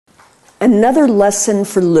Another lesson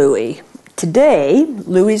for Louie. Today,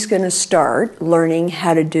 Louie's going to start learning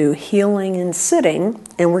how to do heeling and sitting,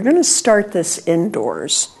 and we're going to start this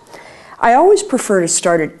indoors. I always prefer to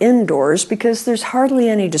start it indoors because there's hardly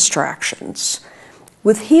any distractions.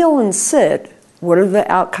 With heel and sit, what are the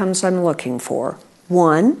outcomes I'm looking for?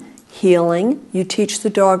 1, heeling, you teach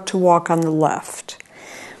the dog to walk on the left.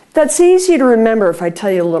 That's easy to remember if I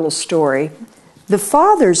tell you a little story. The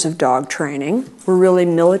fathers of dog training were really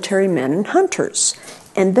military men and hunters,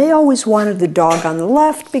 and they always wanted the dog on the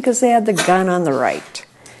left because they had the gun on the right.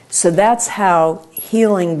 So that's how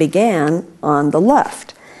heeling began on the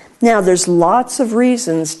left. Now, there's lots of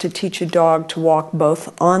reasons to teach a dog to walk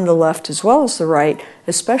both on the left as well as the right,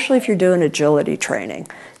 especially if you're doing agility training.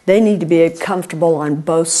 They need to be comfortable on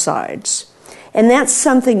both sides. And that's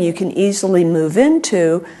something you can easily move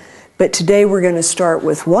into, but today we're going to start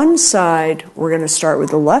with one side, we're going to start with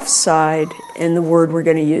the left side, and the word we're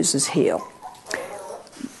going to use is heel.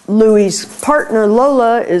 Louie's partner,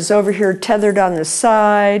 Lola, is over here tethered on the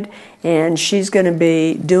side, and she's going to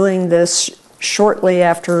be doing this shortly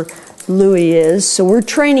after Louie is. So we're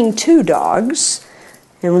training 2 dogs,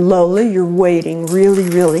 and Lola, you're waiting really,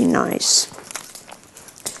 really nice.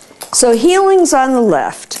 So heeling's on the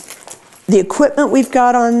left. The equipment we've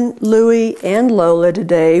got on Louie and Lola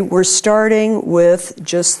today, we're starting with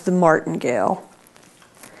just the martingale.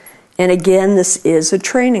 And again, this is a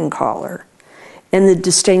training collar. And the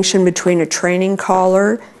distinction between a training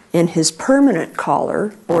collar and his permanent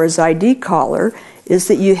collar, or his ID collar, is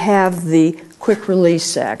that you have the quick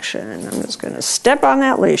release action. And I'm just going to step on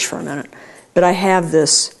that leash for a minute. But I have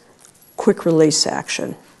this quick release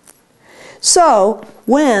action. So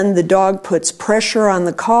when the dog puts pressure on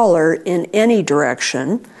the collar in any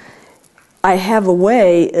direction, I have a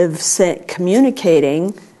way of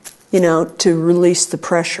communicating, to release the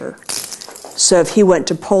pressure. So if he went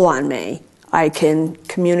to pull on me, I can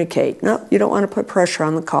communicate, no, you don't want to put pressure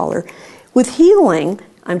on the collar. With heeling,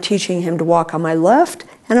 I'm teaching him to walk on my left,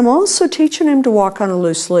 and I'm also teaching him to walk on a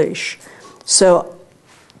loose leash. So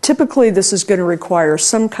typically this is going to require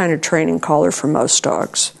some kind of training collar for most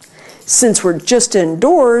dogs. Since we're just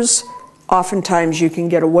indoors, oftentimes you can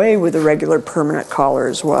get away with a regular permanent collar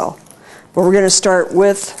as well. But we're going to start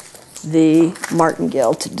with the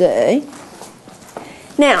martingale today.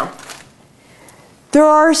 Now, there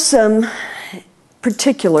are some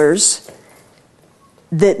particulars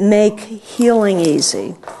that make heeling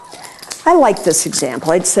easy. I like this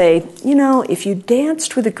example. I'd say, if you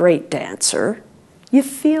danced with a great dancer, you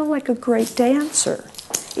feel like a great dancer.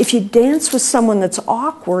 If you dance with someone that's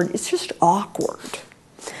awkward, it's just awkward.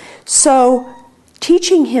 So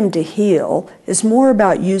teaching him to heel is more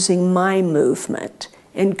about using my movement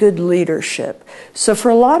and good leadership. So for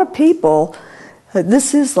a lot of people,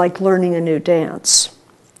 this is like learning a new dance.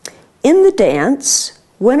 In the dance,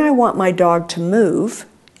 when I want my dog to move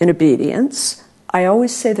in obedience, I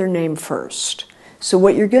always say their name first. So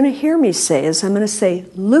what you're going to hear me say is I'm going to say,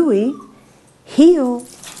 Louie, heel.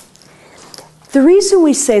 The reason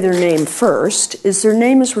we say their name first is their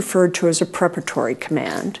name is referred to as a preparatory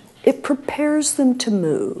command. It prepares them to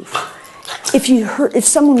move. If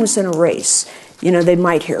someone was in a race, they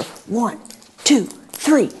might hear 1, 2,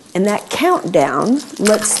 3, and that countdown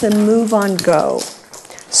lets them move on go.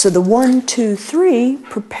 So the 1, 2, 3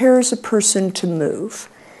 prepares a person to move.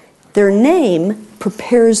 Their name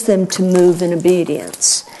prepares them to move in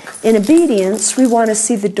obedience. In obedience, we want to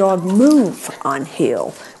see the dog move on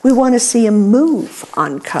heel. We want to see him move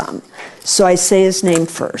on come. So I say his name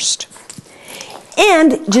first.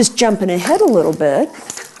 And just jumping ahead a little bit,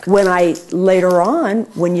 later on,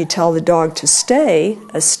 when you tell the dog to stay,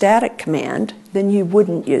 a static command, then you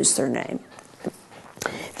wouldn't use their name.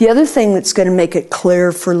 The other thing that's going to make it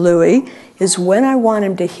clear for Louie is when I want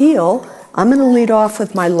him to heel, I'm going to lead off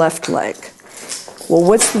with my left leg. Well,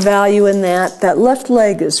 what's the value in that? That left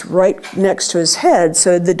leg is right next to his head,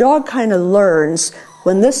 so the dog kind of learns,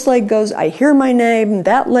 when this leg goes, I hear my name,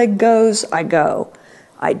 that leg goes, I go.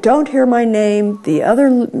 I don't hear my name, the other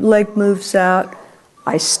leg moves out,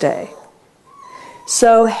 I stay.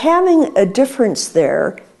 So having a difference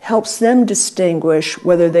there helps them distinguish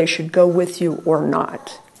whether they should go with you or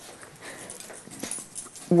not.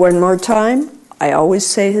 One more time, I always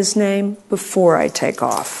say his name before I take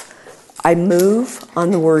off. I move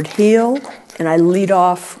on the word heel, and I lead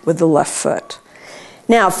off with the left foot.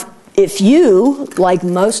 Now, if you, like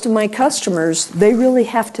most of my customers, they really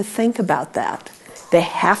have to think about that. They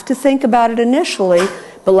have to think about it initially,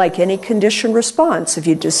 but like any conditioned response, if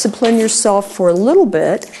you discipline yourself for a little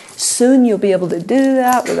bit, soon you'll be able to do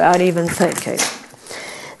that without even thinking.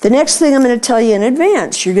 The next thing I'm going to tell you in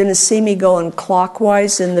advance, you're going to see me going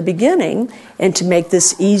clockwise in the beginning, and to make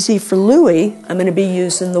this easy for Louie, I'm going to be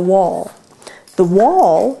using the wall. The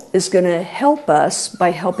wall is going to help us by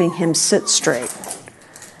helping him sit straight.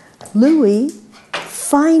 Louie,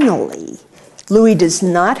 finally. Louie does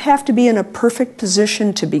not have to be in a perfect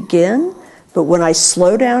position to begin, but when I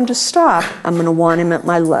slow down to stop, I'm going to want him at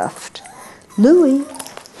my left. Louie,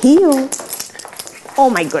 heel. Oh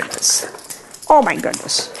my goodness. Oh my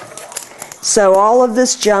goodness. So all of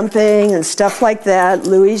this jumping and stuff like that,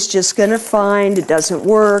 Louie's just going to find it doesn't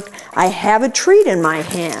work. I have a treat in my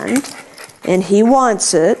hand, and he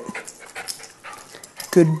wants it.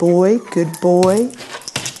 Good boy, good boy.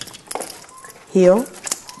 Heel.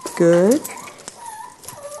 Good.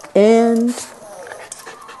 And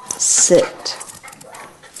sit.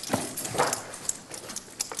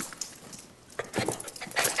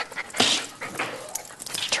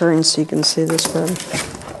 Turn so you can see this better.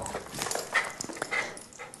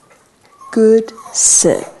 Good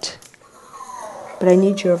sit. But I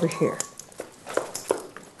need you over here.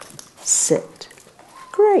 Sit.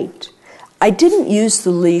 Great. I didn't use the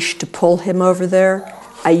leash to pull him over there.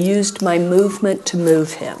 I used my movement to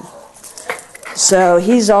move him. So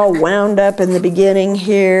he's all wound up in the beginning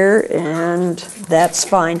here, and that's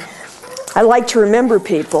fine. I like to remind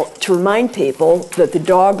people that the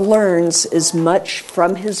dog learns as much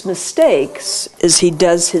from his mistakes as he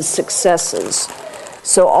does his successes.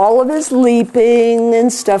 So all of his leaping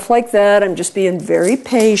and stuff like that, I'm just being very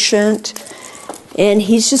patient, and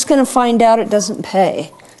he's just going to find out it doesn't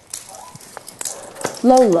pay.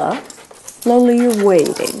 Lola, you're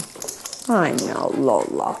waiting. I know,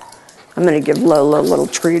 Lola. I'm going to give Lola a little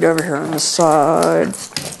treat over here on the side.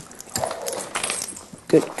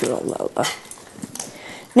 Good girl, Lola.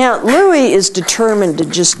 Now, Louie is determined to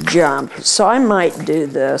just jump, so I might do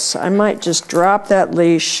this. I might just drop that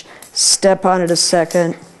leash, step on it a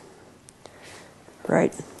second.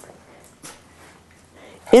 Right.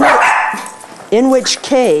 In which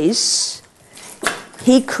case,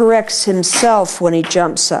 he corrects himself when he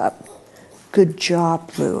jumps up. Good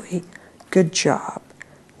job, Louie. Good job.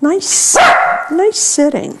 Nice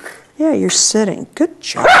sitting. Yeah, you're sitting. Good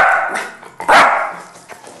job.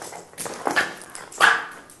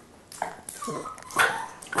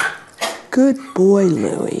 Good boy,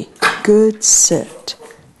 Louie. Good sit.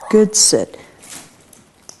 Good sit.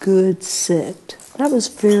 Good sit. That was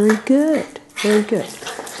very good. Very good.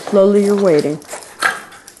 Lola, you're waiting.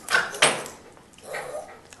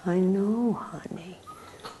 I know, honey.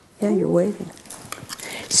 Yeah, you're waiting.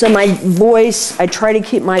 So my voice, I try to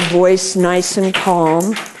keep my voice nice and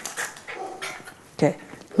calm. Okay.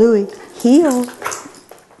 Louie, heel.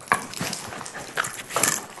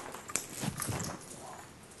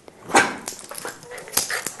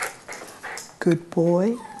 Good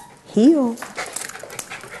boy. Heel.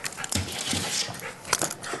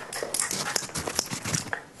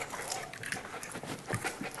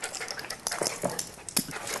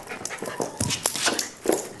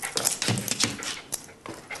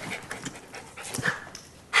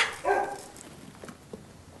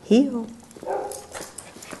 Heel.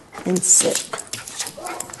 And sit.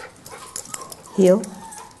 Heel.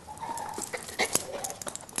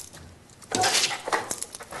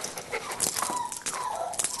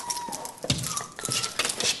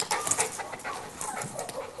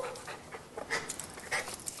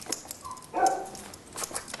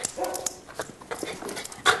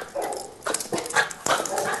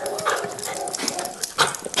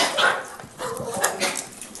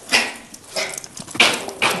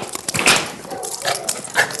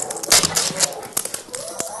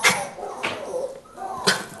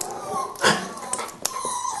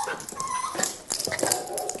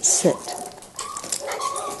 Sit.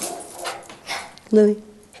 Louie,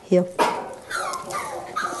 heel.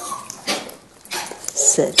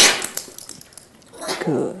 Sit.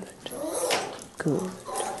 Good. Good.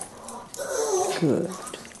 Good.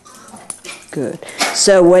 Good.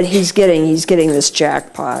 So what he's getting this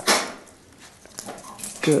jackpot.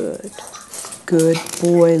 Good. Good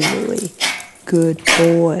boy, Louie. Good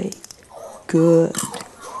boy. Good.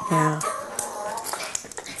 Now.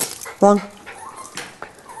 Wrong.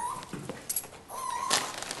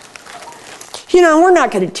 You know, we're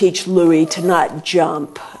not going to teach Louie to not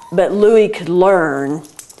jump, but Louie could learn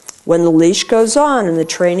when the leash goes on and the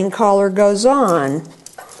training collar goes on.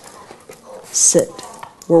 Sit.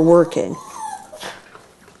 We're working.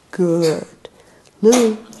 Good.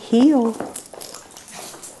 Louie, heel.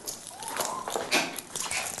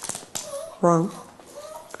 Wrong.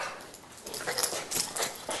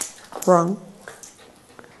 Wrong.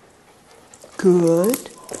 Good.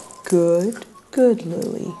 Good. Good,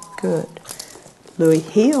 Louie. Good. Louie,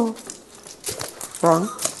 heel. Wrong.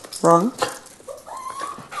 Wrong.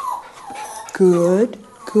 Good.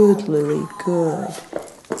 Good, Louie. Good.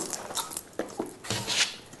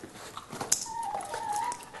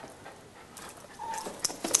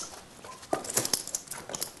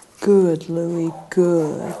 Good, Louie.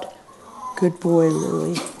 Good. Good boy,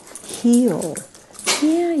 Louie. Heel.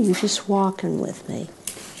 Yeah, you're just walking with me.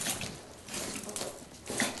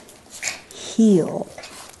 Heel.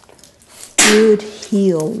 Good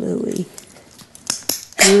heel, Louie.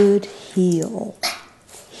 Good heel.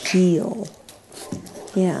 Heel.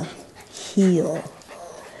 Yeah, heel.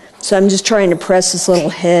 So I'm just trying to press this little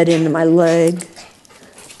head into my leg.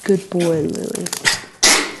 Good boy, Louie.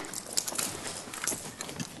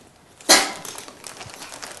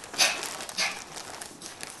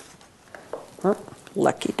 Oh,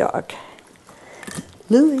 lucky dog.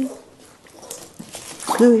 Louie.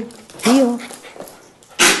 Louie, heel.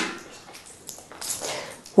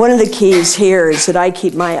 One of the keys here is that I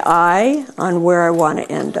keep my eye on where I want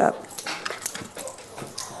to end up.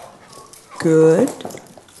 Good.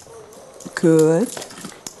 Good.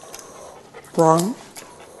 Wrong.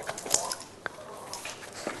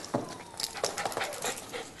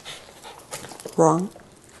 Wrong.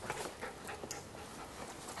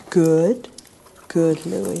 Good. Good,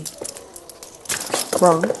 Louie.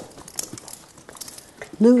 Wrong.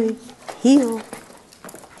 Louie, heel.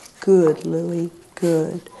 Good, Louie.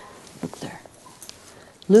 Good. Look there.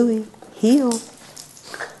 Louie, heel.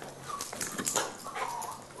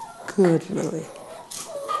 Good, Louie.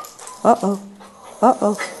 Uh-oh.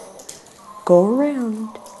 Uh-oh. Go around.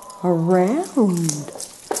 Around.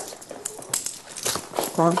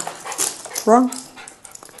 Wrong. Wrong.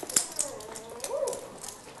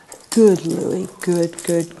 Good, Louie. Good,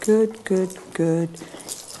 good, good, good, good.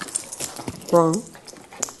 Wrong.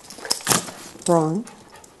 Wrong.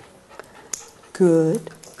 Good.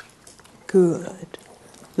 Good.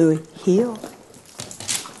 Louie, heel.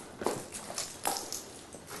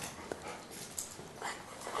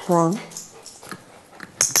 Wrong.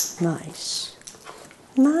 Nice.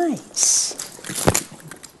 Nice.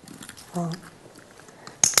 Wrong.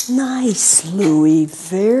 Nice, Louie.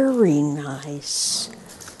 Very nice.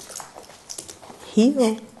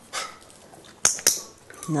 Heel.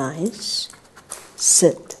 Nice.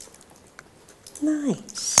 Sit.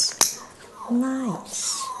 Nice.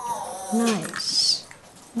 Nice. Nice.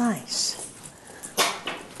 Nice.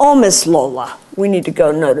 Oh, Miss Lola. We need to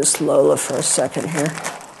go notice Lola for a second here.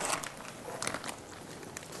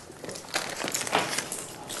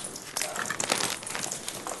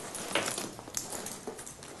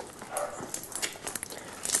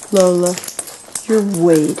 Lola, you're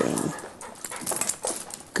waiting.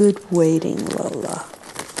 Good waiting, Lola.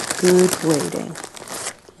 Good waiting.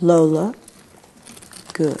 Lola,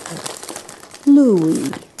 good.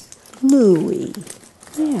 Louie, Louie,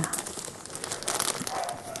 yeah.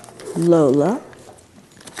 Lola,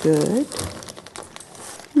 good.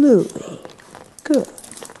 Louie, good.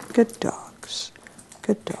 Good dogs.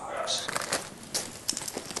 Good dogs.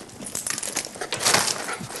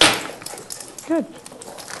 Good.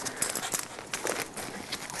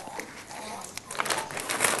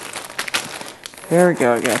 There we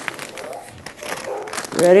go again.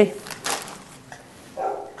 Ready?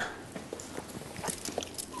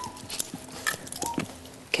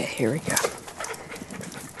 Okay, here we go.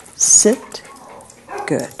 Sit.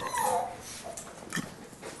 Good.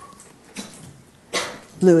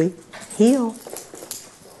 Louie, heel.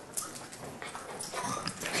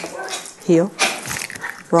 Heel.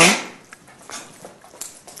 Wrong.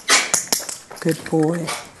 Good boy.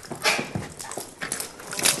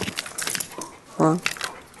 Wrong.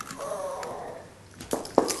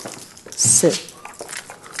 Sit.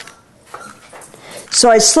 So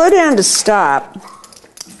I slow down to stop,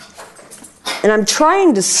 and I'm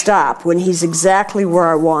trying to stop when he's exactly where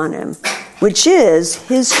I want him, which is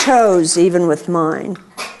his toes even with mine.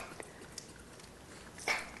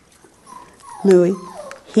 Louie,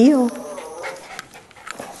 heel.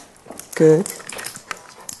 Good.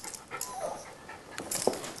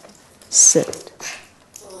 Sit.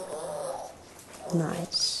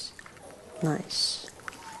 Nice. Nice.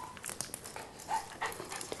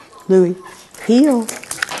 Louie, heel.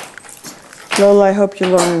 Lola, I hope you're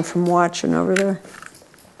learning from watching over there.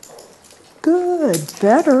 Good.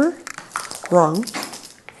 Better. Wrong.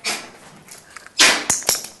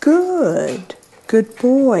 Good. Good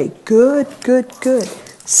boy. Good, good, good.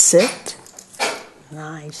 Sit.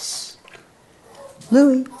 Nice.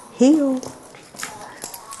 Louie, heel.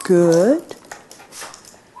 Good.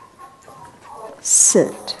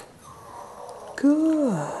 Sit.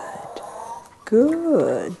 Good.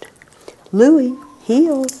 Good. Louie,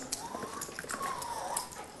 heel.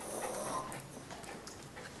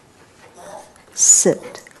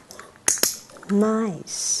 Sit.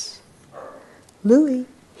 Nice. Louie,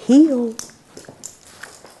 heel.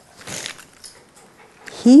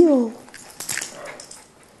 Heel.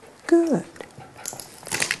 Good.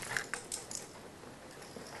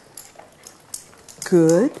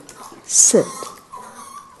 Good. Sit.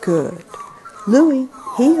 Good. Louie,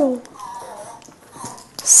 heel.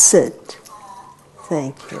 Sit.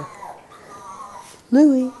 Thank you.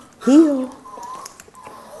 Louie, heel.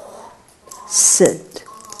 Sit.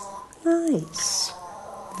 Nice.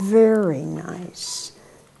 Very nice.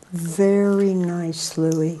 Very nice,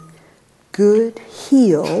 Louie. Good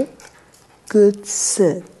heel. Good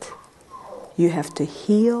sit. You have to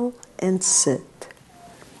heel and sit.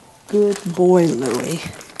 Good boy, Louie.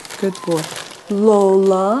 Good boy.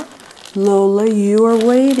 Lola. Lola, you are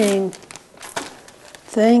waiting.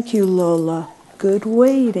 Thank you, Lola. Good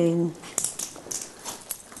waiting.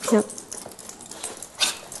 Yep.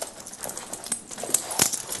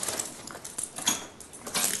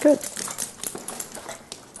 Good.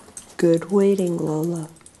 Good waiting, Lola.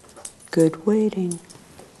 Good waiting.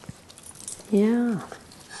 Yeah.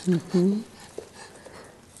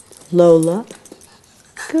 Lola.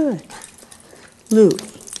 Good. Louie.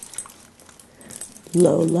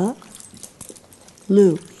 Lola.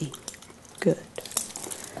 Louie. Good.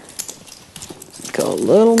 Go a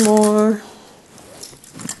little more.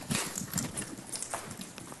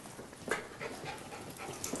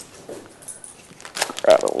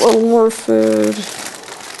 Grab a little more food.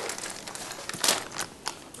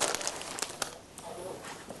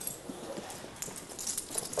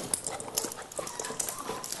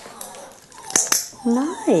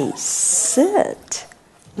 Nice. Sit.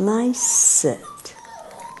 Nice sit.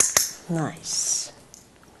 Nice.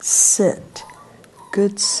 Sit.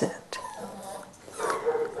 Good sit.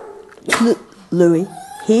 Louie,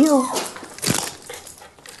 heel.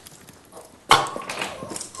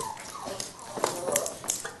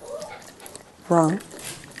 Wrong.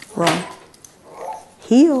 Wrong.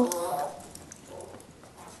 Heel.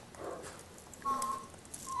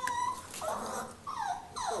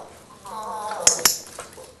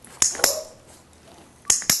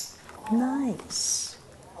 Nice.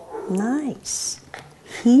 Nice.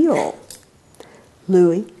 Heel.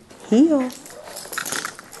 Louie, heel.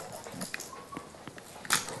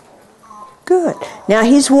 Good. Now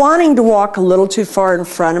he's wanting to walk a little too far in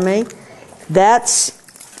front of me. That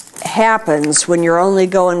happens when you're only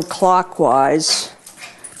going clockwise.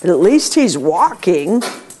 But at least he's walking.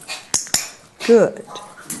 Good.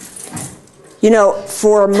 You know,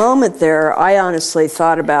 for a moment there, I honestly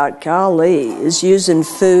thought about, golly, is using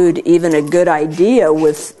food even a good idea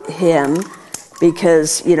with him?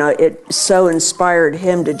 Because, you know, it so inspired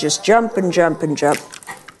him to just jump and jump and jump.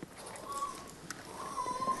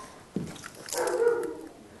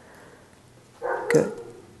 Good,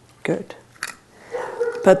 good.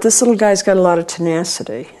 But this little guy's got a lot of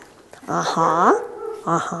tenacity.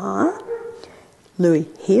 Louie,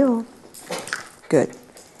 heel. Good.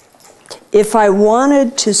 If I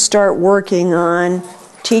wanted to start working on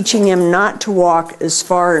teaching him not to walk as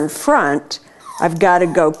far in front, I've got to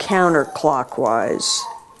go counterclockwise,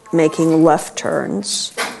 making left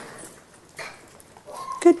turns.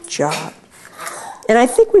 Good job. And I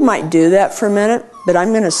think we might do that for a minute, but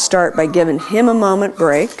I'm going to start by giving him a moment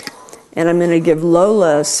break, and I'm going to give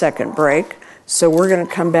Lola a second break, so we're going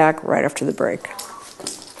to come back right after the break.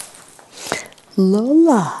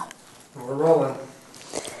 Lola. We're rolling.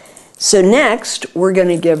 So next, we're going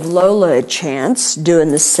to give Lola a chance doing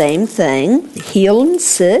the same thing, heel and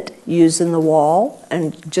sit, using the wall,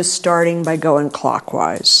 and just starting by going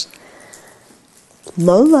clockwise.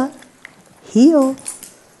 Lola, heel.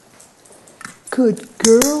 Good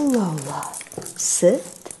girl, Lola.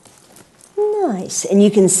 Sit. Nice. And you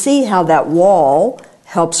can see how that wall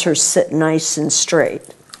helps her sit nice and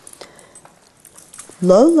straight.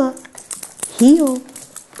 Lola, heel.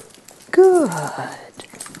 Good.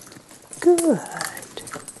 Good.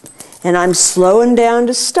 And I'm slowing down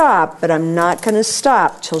to stop, but I'm not going to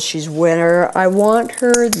stop till she's where I want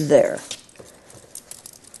her. There.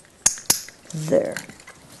 There.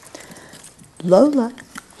 Lola,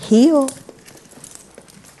 heel.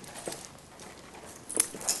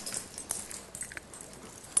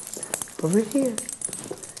 Over here.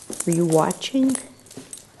 Are you watching?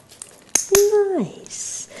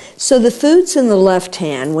 Nice. So the food's in the left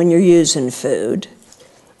hand when you're using food.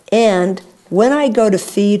 And when I go to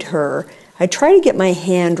feed her, I try to get my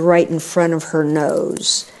hand right in front of her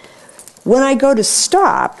nose. When I go to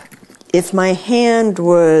stop, if my hand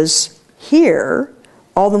was here,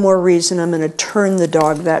 all the more reason I'm going to turn the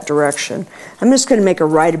dog that direction. I'm just going to make a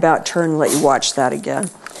right about turn and let you watch that again.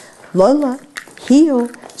 Lola, heel.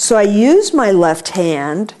 So I use my left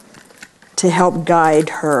hand to help guide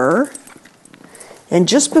her. And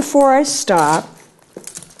just before I stop,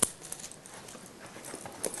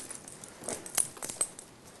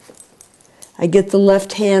 I get the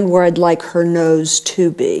left hand where I'd like her nose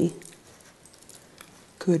to be.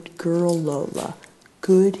 Good girl, Lola.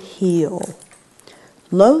 Good heel.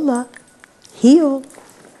 Lola, heel.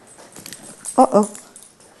 Uh-oh.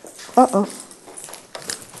 Uh-oh.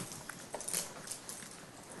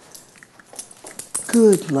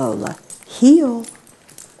 Good, Lola. Heel.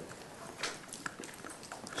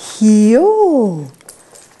 Heel.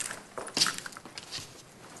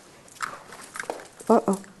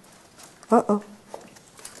 Uh-oh. Uh-oh.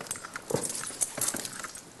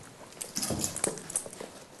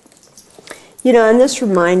 You know, and this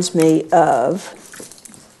reminds me of,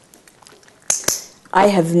 I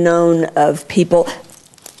have known of people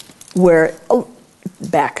where,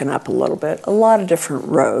 backing up a little bit, a lot of different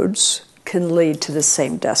roads can lead to the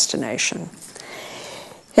same destination.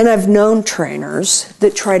 And I've known trainers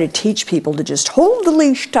that try to teach people to just hold the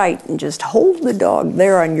leash tight and just hold the dog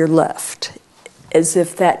there on your left, as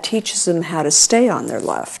if that teaches them how to stay on their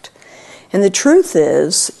left. And the truth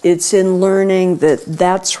is, it's in learning that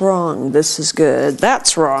that's wrong, this is good,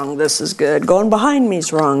 that's wrong, this is good, going behind me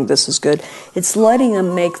is wrong, this is good. It's letting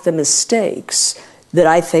them make the mistakes that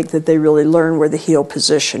I think that they really learn where the heel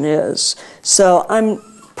position is. So I'm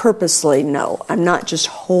purposely, no, I'm not just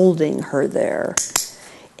holding her there.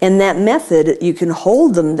 And that method, you can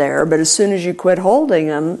hold them there, but as soon as you quit holding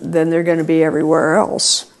them, then they're going to be everywhere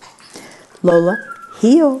else. Lola,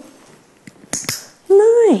 heel.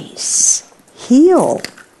 Nice. Heel.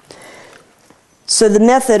 So the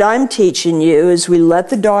method I'm teaching you is we let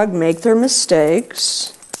the dog make their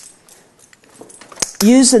mistakes.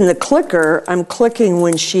 Using the clicker, I'm clicking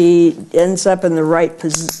when she ends up in the right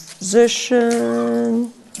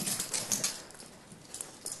position.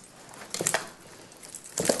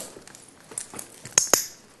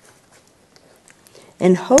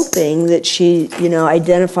 And hoping that she,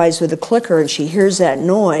 identifies with the clicker and she hears that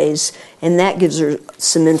noise, and that gives her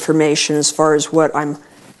some information as far as what I'm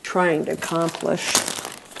trying to accomplish.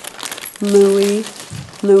 Louie,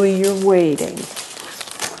 you're waiting.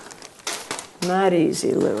 Not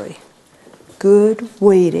easy, Louie. Good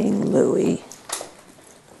waiting, Louie.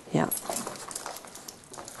 Yeah.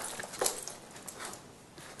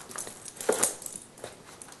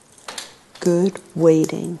 Good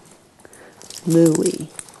waiting. Louie.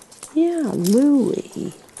 Yeah,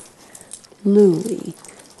 Louie. Louie.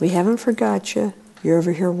 We haven't forgot you. You're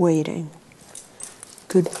over here waiting.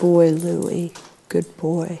 Good boy, Louie. Good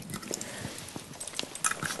boy.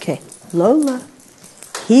 Okay, Lola.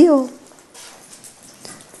 Heel.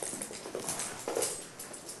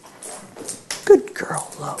 Good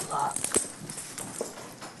girl, Lola.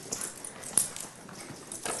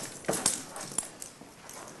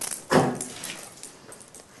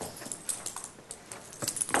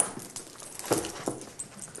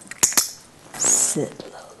 Sit,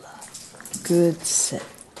 Lola. Good sit.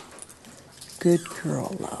 Good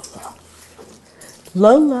girl, Lola.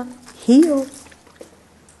 Lola, heel.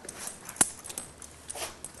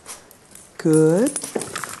 Good.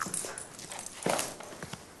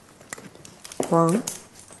 Wrong.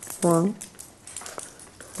 Wrong.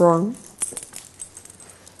 Wrong.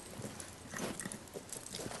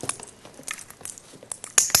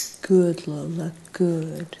 Good, Lola.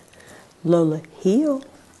 Good. Lola, heel.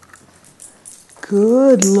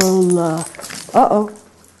 Good, Lola. Uh-oh.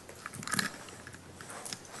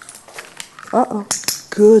 Uh-oh.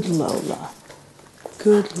 Good, Lola.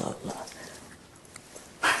 Good, Lola.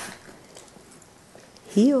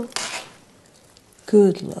 Heel.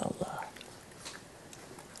 Good, Lola.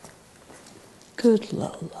 Good,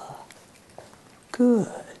 Lola. Good.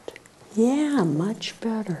 Yeah, much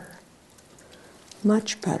better.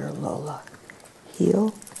 Much better, Lola.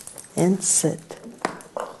 Heel and sit.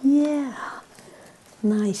 Yeah.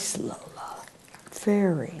 Nice, Lola.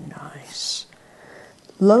 Very nice.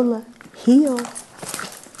 Lola, heel.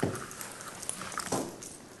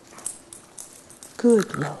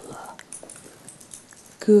 Good, Lola.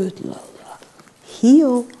 Good, Lola.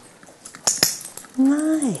 Heel.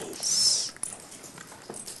 Nice.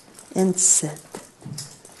 And sit.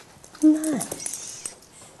 Nice.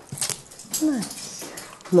 Nice.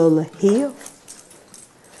 Lola, heel.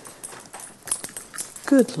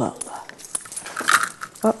 Good, Lola.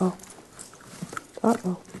 Uh-oh.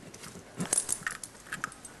 Uh-oh.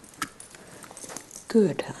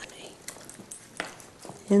 Good, honey.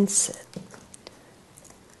 and sit.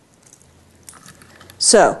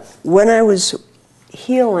 So, when I was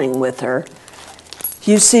healing with her,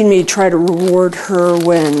 you've seen me try to reward her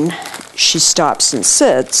when she stops and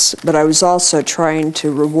sits, but I was also trying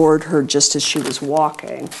to reward her just as she was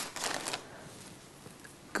walking.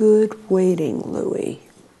 Good waiting, Louie.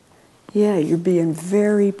 Yeah, you're being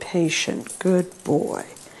very patient. Good boy.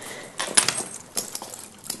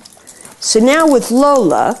 So now with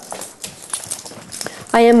Lola,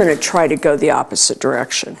 I am going to try to go the opposite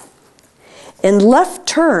direction. And left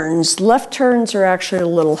turns are actually a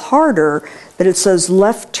little harder, but it's those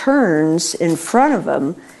left turns in front of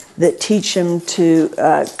them that teach them to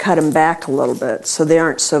cut them back a little bit so they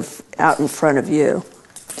aren't so out in front of you.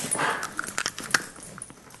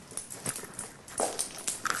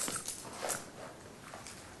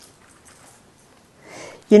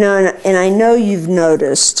 You know, and I know you've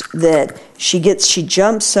noticed that she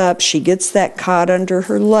jumps up, she gets that caught under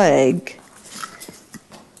her leg,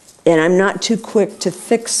 and I'm not too quick to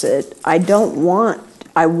fix it. I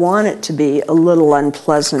want it to be a little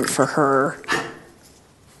unpleasant for her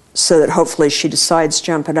so that hopefully she decides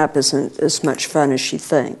jumping up isn't as much fun as she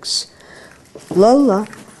thinks. Lola,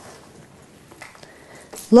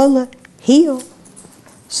 heel.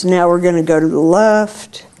 So now we're going to go to the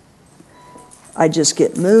left. I just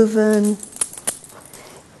get moving.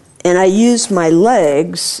 And I use my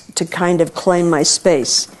legs to kind of claim my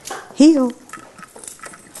space. Heel.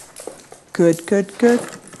 Good, good, good.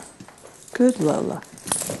 Good, Lola.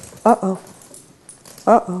 Uh-oh.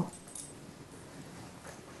 Uh-oh.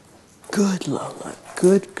 Good, Lola.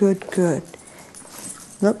 Good, good, good.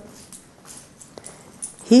 Nope.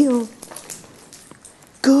 Heel.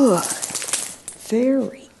 Good.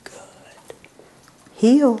 Very good.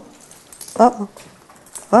 Heel. Uh-oh.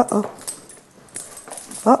 Uh-oh.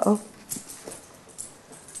 Uh-oh.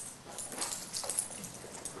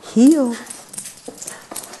 Heel.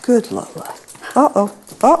 Good, Lola. Uh-oh.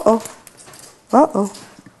 Uh-oh. Uh-oh.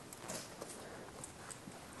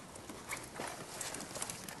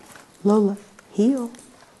 Lola, heel.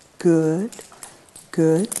 Good.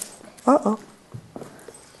 Good. Uh-oh.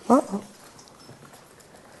 Uh-oh.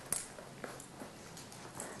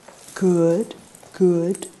 Good.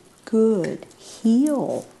 Good. Good.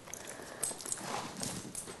 Heel.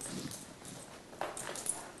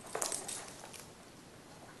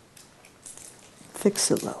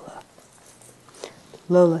 Fix it, Lola.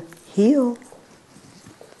 Lola, heel.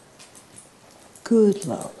 Good,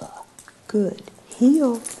 Lola. Good.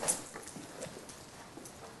 Heel.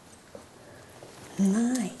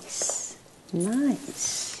 Nice.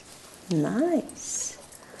 Nice. Nice.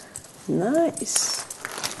 Nice.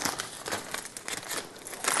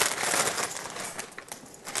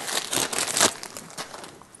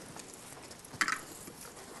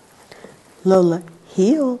 Lola,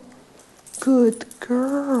 heel. Good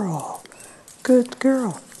girl. Good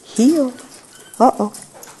girl. Heel. Uh-oh.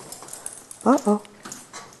 Uh-oh.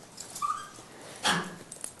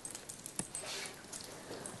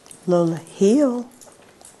 Lola, heel.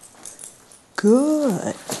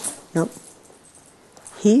 Good. Nope.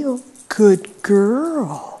 Heel. Good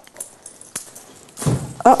girl.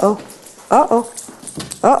 Uh-oh. Uh-oh.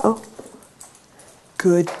 Uh-oh.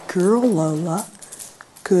 Good girl, Lola.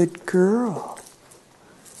 Good girl.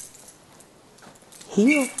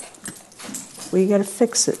 Heel. Well, you got to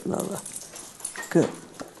fix it, Lola. Good.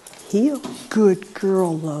 Heel. Good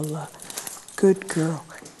girl, Lola. Good girl.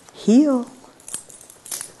 Heel.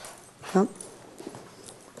 Up.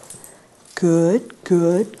 Good,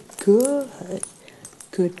 good, good.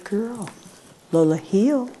 Good girl. Lola,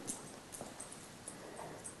 heel.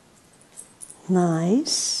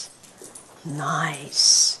 Nice.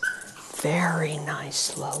 Nice. Very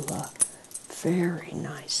nice, Lola. Very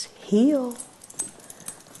nice. Heel.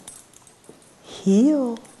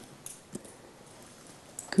 Heel.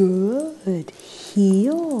 Good.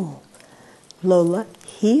 Heel. Lola,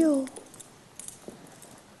 heel.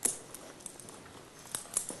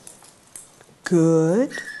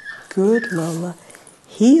 Good. Good, Lola.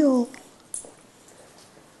 Heel.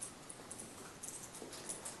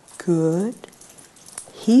 Good.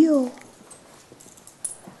 Heel.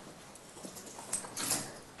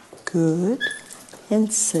 Good.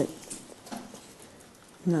 And sit.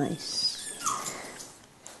 Nice.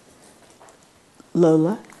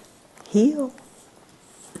 Lola, heel.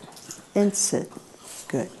 And sit.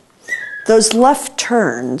 Good. Those left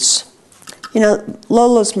turns, you know,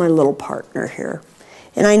 Lola's my little partner here,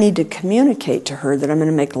 and I need to communicate to her that I'm going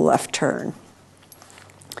to make a left turn.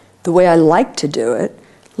 The way I like to do it,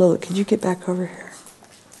 Lola, could you get back over here?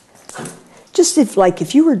 Just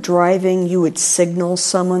if you were driving, you would signal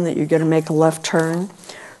someone that you're going to make a left turn.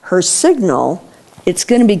 her signal, it's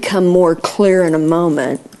going to become more clear in a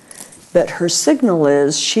moment, but her signal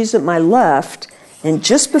is she's at my left, and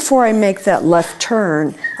just before I make that left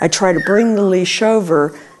turn, I try to bring the leash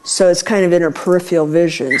over so it's kind of in her peripheral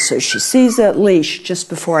vision. So she sees that leash just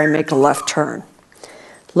before I make a left turn.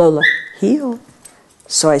 Lola, heel.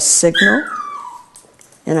 So I signal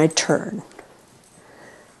and I turn.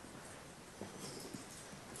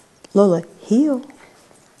 Lola, heel.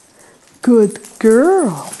 Good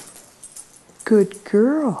girl. Good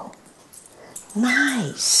girl.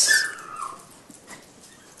 Nice.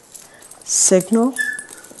 Signal.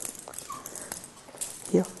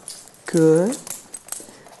 Heel. Good.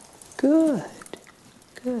 Good.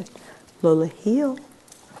 Good. Lola, heel.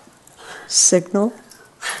 Signal.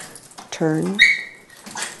 Turn.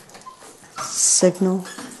 Signal.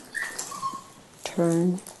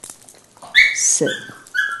 Turn. Sit.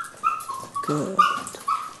 Good.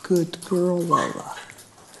 Good girl, Lola.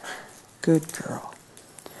 Good girl.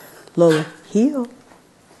 Lola, heel.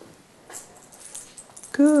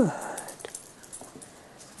 Good.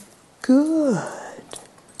 Good.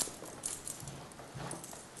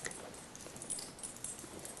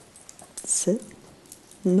 Sit.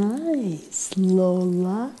 Nice,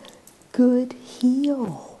 Lola. Good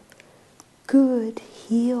heel. Good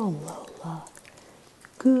heel, Lola.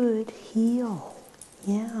 Good heel.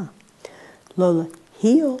 Yeah. Lola,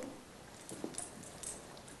 heel.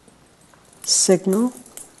 Signal.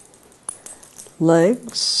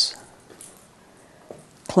 Legs.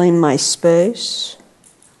 Claim my space.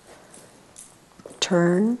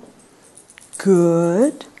 Turn.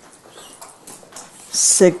 Good.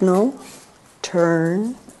 Signal.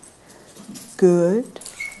 Turn. Good.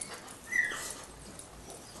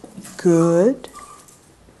 Good.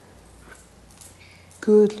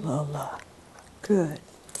 Good, Lola. Good.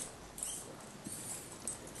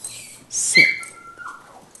 Sit.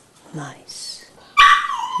 Nice.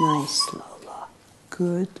 Nice, Lola.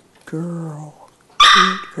 Good girl.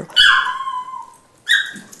 Good girl.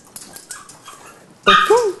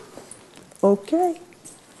 Okay. Okay.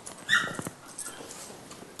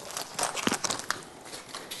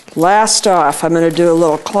 Last off, I'm going to do a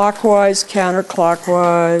little clockwise,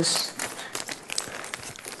 counterclockwise.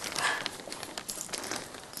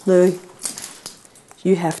 Louie,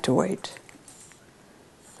 you have to wait.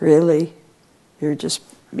 Really? You're just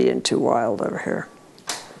being too wild over here.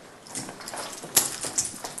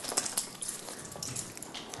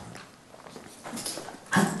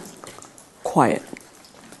 Quiet.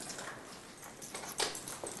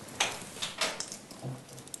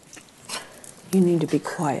 You need to be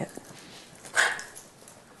quiet.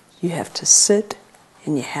 You have to sit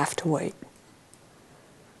and you have to wait.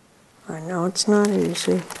 I know it's not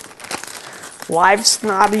easy. Life's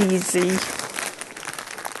not easy.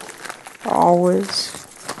 Always.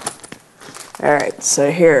 All right,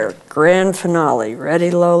 so here, grand finale.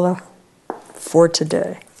 Ready, Lola? For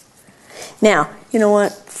today. Now, you know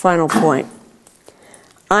what? Final point.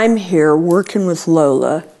 I'm here working with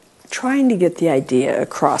Lola, trying to get the idea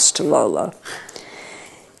across to Lola.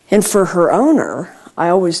 And for her owner, I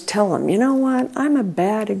always tell him, you know what? I'm a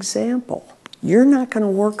bad example. You're not going to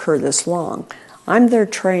work her this long. I'm their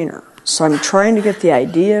trainer. So I'm trying to get the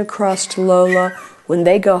idea across to Lola. When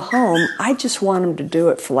they go home, I just want them to do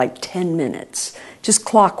it for like 10 minutes. Just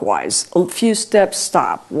clockwise. A few steps,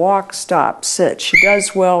 stop. Walk, stop, sit. She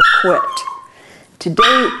does well, quit.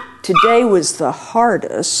 Today was the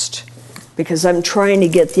hardest because I'm trying to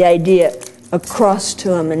get the idea across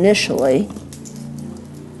to him initially.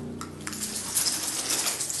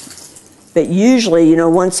 But usually, you know,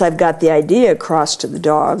 once I've got the idea across to the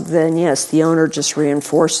dog, then yes, the owner just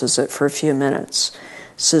reinforces it for a few minutes.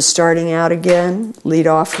 So starting out again, lead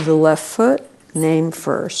off with the left foot, name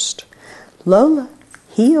first. Lola,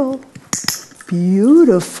 heel.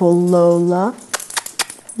 Beautiful, Lola.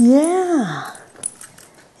 Yeah.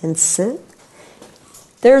 And sit.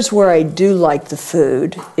 There's where I do like the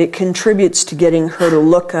food. It contributes to getting her to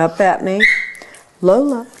look up at me.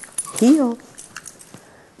 Lola, heel.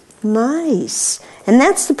 Nice. And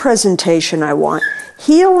that's the presentation I want.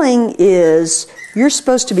 Healing is, you're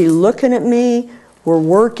supposed to be looking at me, we're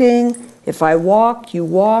working. If I walk, you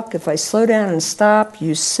walk. If I slow down and stop,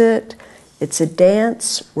 you sit. It's a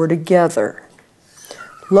dance, we're together.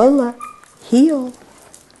 Lola, heel.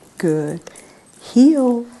 Good.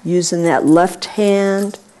 Heel, using that left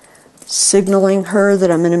hand, signaling her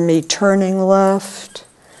that I'm going to be turning left,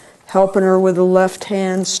 helping her with the left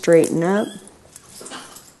hand, straighten up.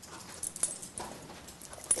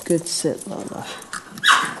 Good sit, Lola.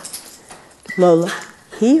 Lola,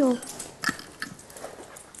 heel.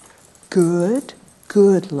 Good,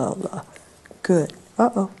 good, Lola. Good.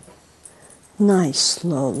 Uh-oh. Nice,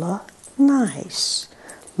 Lola. Nice.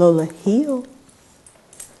 Lola, heel.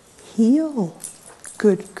 Heel.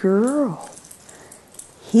 Good girl.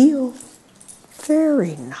 Heel.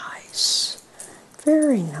 Very nice.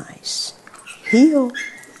 Very nice. Heel.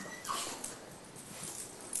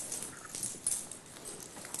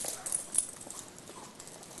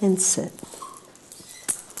 And sit.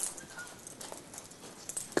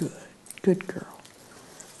 Good. Good girl.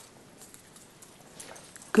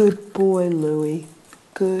 Good boy, Louie.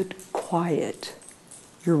 Good, quiet.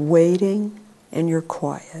 You're waiting and you're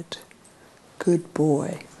quiet. Good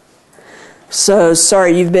boy. So,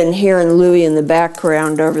 sorry, you've been hearing Louie in the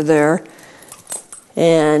background over there.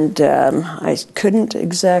 And I couldn't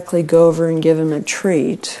exactly go over and give him a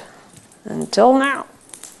treat until now.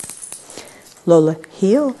 Lola,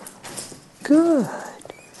 heel. Good.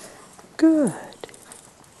 Good.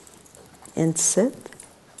 And sit.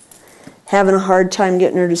 Having a hard time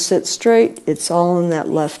getting her to sit straight. It's all in that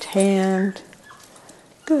left hand.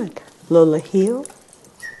 Good. Lola, heel.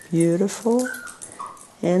 Beautiful.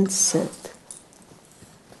 And sit.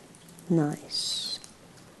 Nice.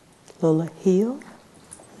 Lola, heel.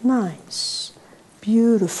 Nice.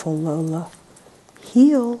 Beautiful, Lola.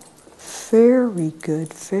 Heel. Very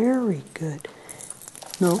good. Very good.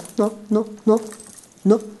 No, no, no, no,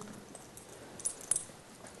 no.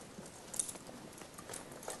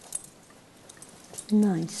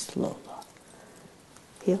 Nice, Lola.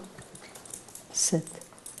 Heel. Sit.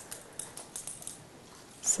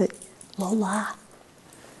 Sit. Lola.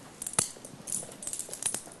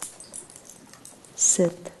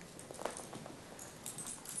 Sit.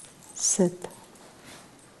 Sit.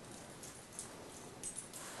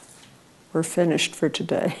 We're finished for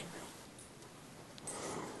today.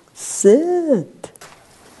 Sit.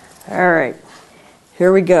 All right.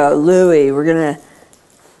 Here we go. Louie, we're going to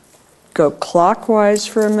go clockwise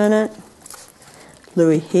for a minute.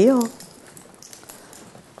 Louie, heel.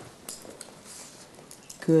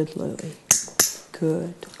 Good, Louie.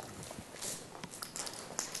 Good.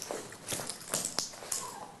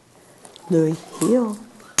 Louie, heel.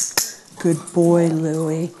 Good boy,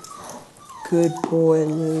 Louie. Good boy,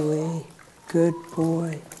 Louie. Good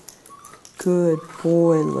boy. Good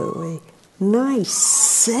boy, Louie. Nice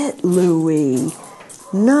sit, Louie.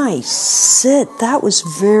 Nice sit. That was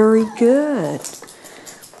very good.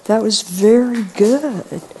 That was very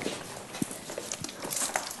good.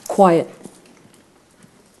 Quiet.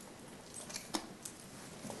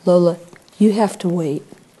 Lola, you have to wait.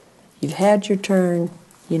 You've had your turn.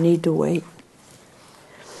 You need to wait.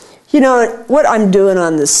 You know, what I'm doing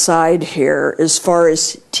on the side here, as far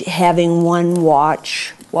as having one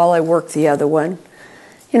watch while I work the other one,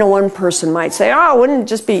 you know, one person might say, oh, wouldn't it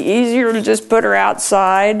just be easier to just put her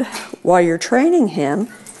outside while you're training him?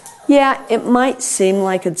 Yeah, it might seem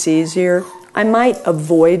like it's easier. I might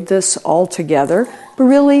avoid this altogether, but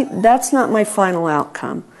really, that's not my final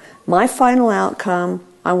outcome. My final outcome,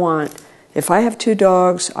 I want, if I have two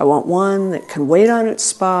dogs, I want one that can wait on its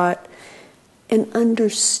spot and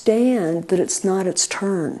understand that it's not its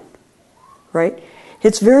turn, right?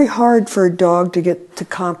 It's very hard for a dog to get to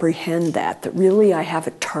comprehend that really I have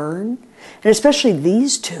a turn. And especially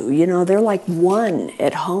these two, you know, they're like one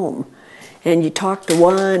at home. And you talk to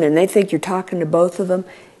one and they think you're talking to both of them.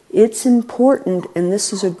 It's important, and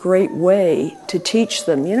this is a great way to teach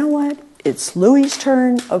them, you know what? It's Louie's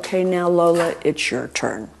turn. Okay, now Lola, it's your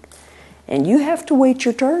turn. And you have to wait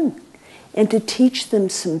your turn. And to teach them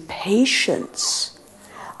some patience.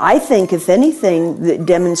 I think, if anything, that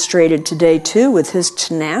demonstrated today, too, with his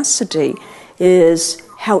tenacity, is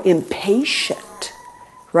how impatient,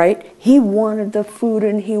 right? He wanted the food,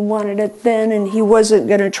 and he wanted it then, and he wasn't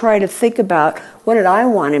going to try to think about, what did I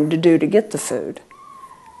want him to do to get the food?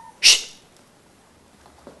 Shh.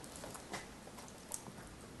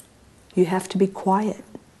 You have to be quiet.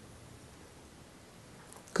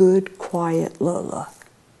 Good, quiet, Lola.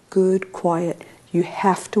 Good, quiet. You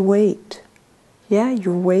have to wait. Yeah,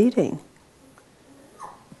 you're waiting.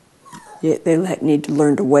 They need to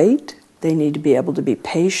learn to wait. They need to be able to be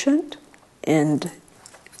patient, and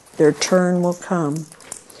their turn will come.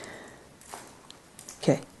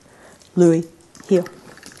 Okay. Louie, heel.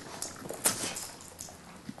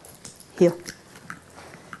 Heel.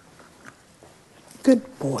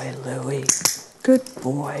 Good boy, Louie. Good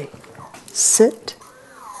boy. Sit.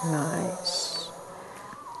 Nice.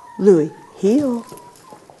 Louie, heel.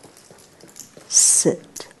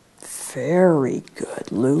 Sit. Very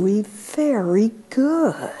good, Louie. Very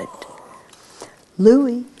good.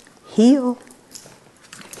 Louie, heel.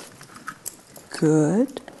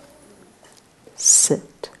 Good.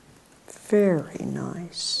 Sit. Very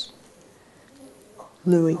nice.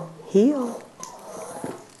 Louie, heel.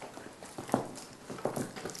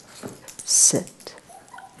 sit.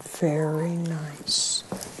 Very nice.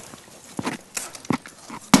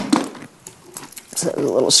 Is that a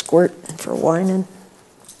little squirt for whining?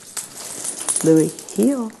 Louie,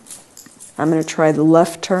 heel. I'm going to try the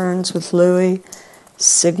left turns with Louie,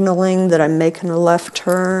 signaling that I'm making a left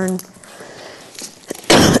turn.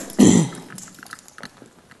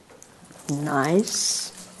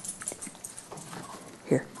 Nice.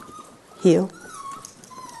 Here, heel.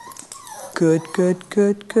 Good, good,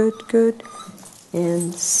 good, good, good.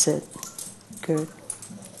 And sit. Good.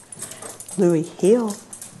 Louie, heel.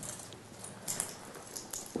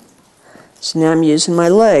 So now I'm using my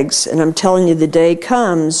legs, and I'm telling you the day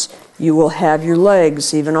comes you will have your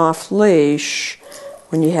legs even off leash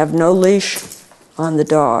when you have no leash on the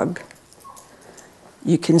dog.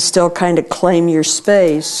 You can still kind of claim your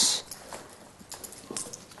space.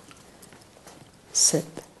 Sit.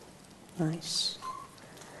 Nice.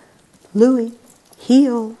 Louie,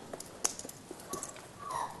 heel.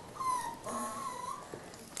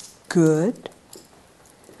 Good.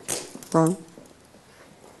 Wrong.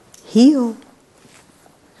 Heel.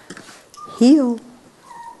 Heel.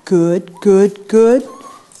 Good, good, good.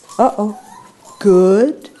 Uh-oh.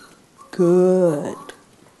 Good, good.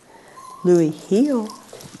 Louie, heel.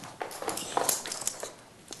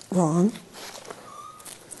 Wrong.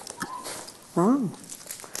 Wrong.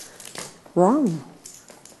 Wrong.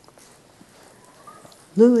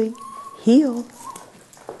 Louie, heel.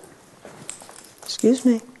 Excuse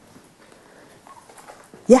me.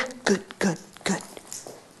 Yeah, good, good, good.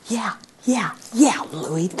 Yeah, yeah, yeah,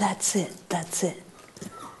 Louie, that's it, that's it.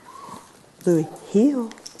 Louie,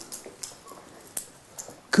 heel.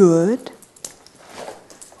 Good.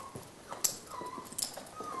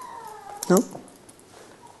 Nope.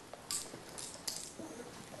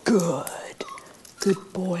 Good.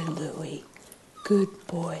 Good boy, Louie. Good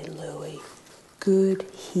boy, Louie. Good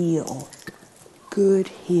heel. Good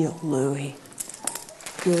heel, Louie.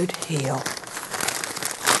 Good heel.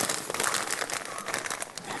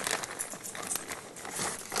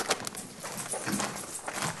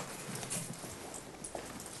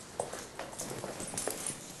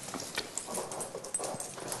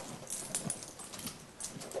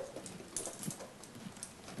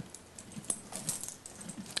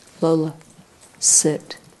 Lola,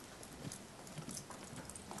 sit.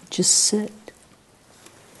 Just sit.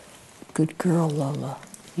 Good girl, Lola.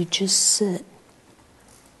 You just sit.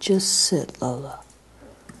 Just sit, Lola.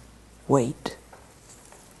 Wait.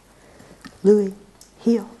 Louie,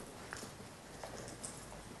 heel.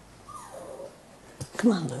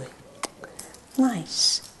 Come on, Louie.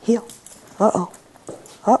 Nice. Heel. Uh-oh.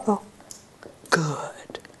 Uh-oh.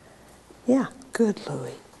 Good. Yeah, good,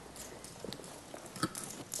 Louie.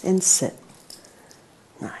 And sit.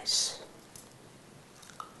 Nice.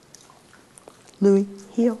 Louie,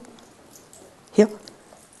 heel. Heel.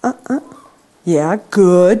 Uh-uh. Yeah,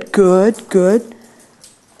 good, good, good.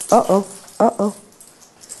 Uh-oh, uh-oh.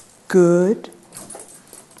 Good.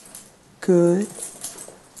 Good.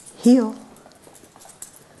 Heel.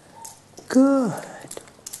 Good.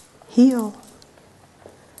 Heel.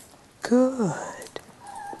 Good.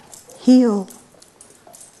 Heel.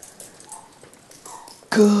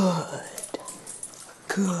 Good.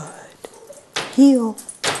 Good. Heel.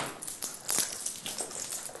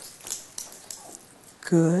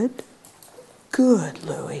 Good. Good,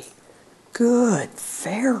 Louie. Good.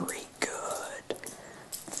 Very good.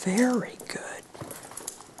 Very good.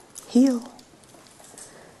 Heel.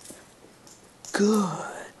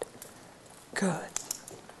 Good. Good.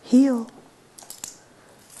 Heel.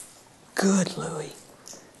 Good, Louie.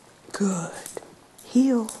 Good.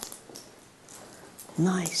 Heel.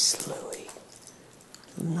 Nice, Louie.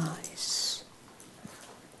 Nice.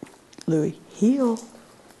 Louie, heel.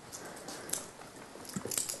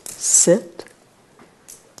 Sit.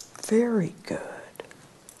 Very good.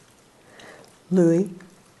 Louie,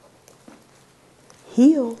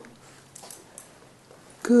 heel.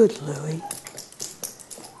 Good, Louie.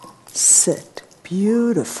 Sit.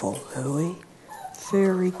 Beautiful, Louie.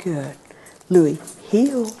 Very good. Louie,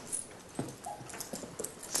 heel.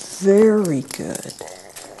 Very good.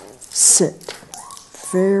 Sit.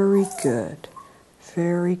 Very good.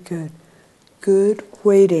 Very good. Good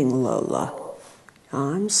waiting, Lola.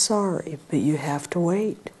 I'm sorry, but you have to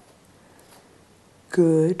wait.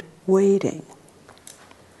 Good waiting.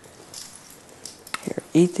 Here,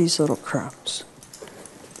 eat these little crumbs.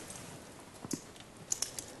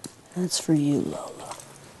 That's for you, Lola.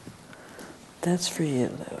 That's for you,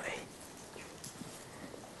 Louie.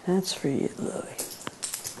 That's for you, Louie.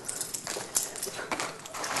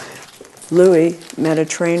 Louie met a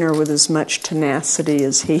trainer with as much tenacity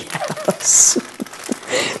as he has.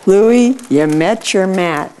 Louie, you met your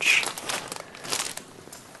match.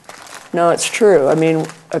 No, it's true. I mean,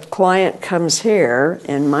 a client comes here,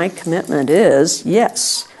 and my commitment is,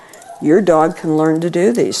 yes, your dog can learn to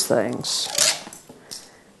do these things.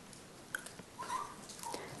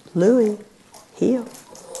 Louie, heel.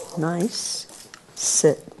 Nice.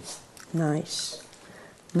 Sit. Nice.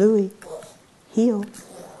 Louie, heel.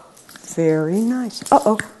 Very nice.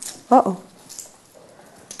 Uh-oh. Uh-oh.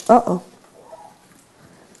 Uh-oh.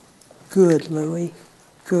 Good, Louie.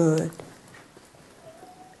 Good.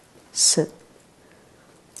 Sit.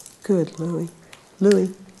 Good, Louie.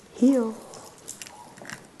 Louie, heel.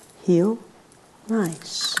 Heel.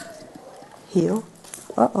 Nice. Heel.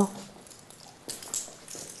 Uh-oh.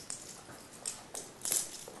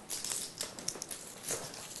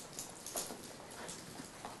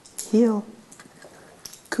 Heel.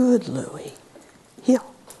 Good, Louie.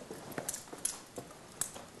 Heel.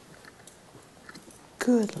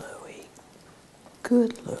 Good, Louie.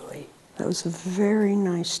 Good, Louie. That was a very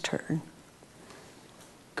nice turn.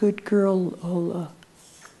 Good girl, Lola.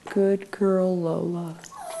 Good girl, Lola.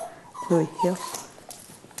 Louie, heel.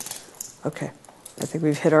 Okay, I think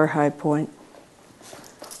we've hit our high point.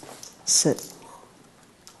 Sit.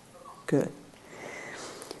 Good.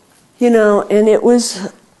 You know, and it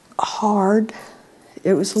was hard.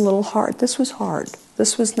 It was a little hard. This was hard.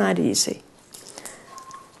 This was not easy.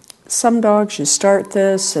 Some dogs, you start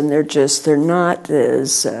this and they're not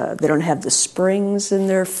as, they don't have the springs in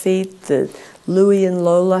their feet that Louie and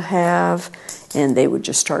Lola have, and they would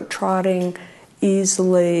just start trotting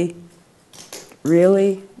easily.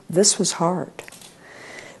 Really, this was hard.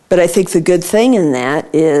 But I think the good thing in that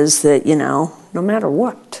is that, you know, no matter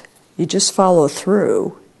what, you just follow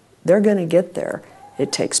through. They're going to get there.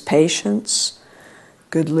 It takes patience,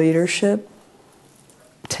 good leadership,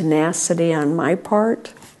 tenacity on my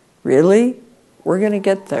part. Really, we're going to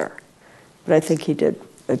get there. But I think he did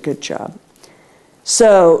a good job.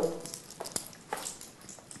 So,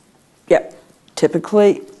 yeah,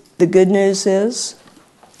 typically the good news is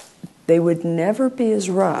they would never be as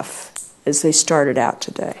rough as they started out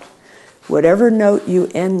today. Whatever note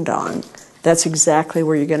you end on, that's exactly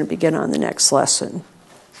where you're going to begin on the next lesson.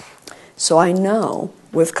 So I know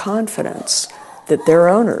with confidence that their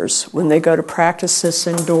owners, when they go to practice this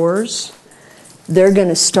indoors, they're going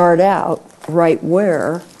to start out right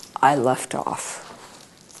where I left off.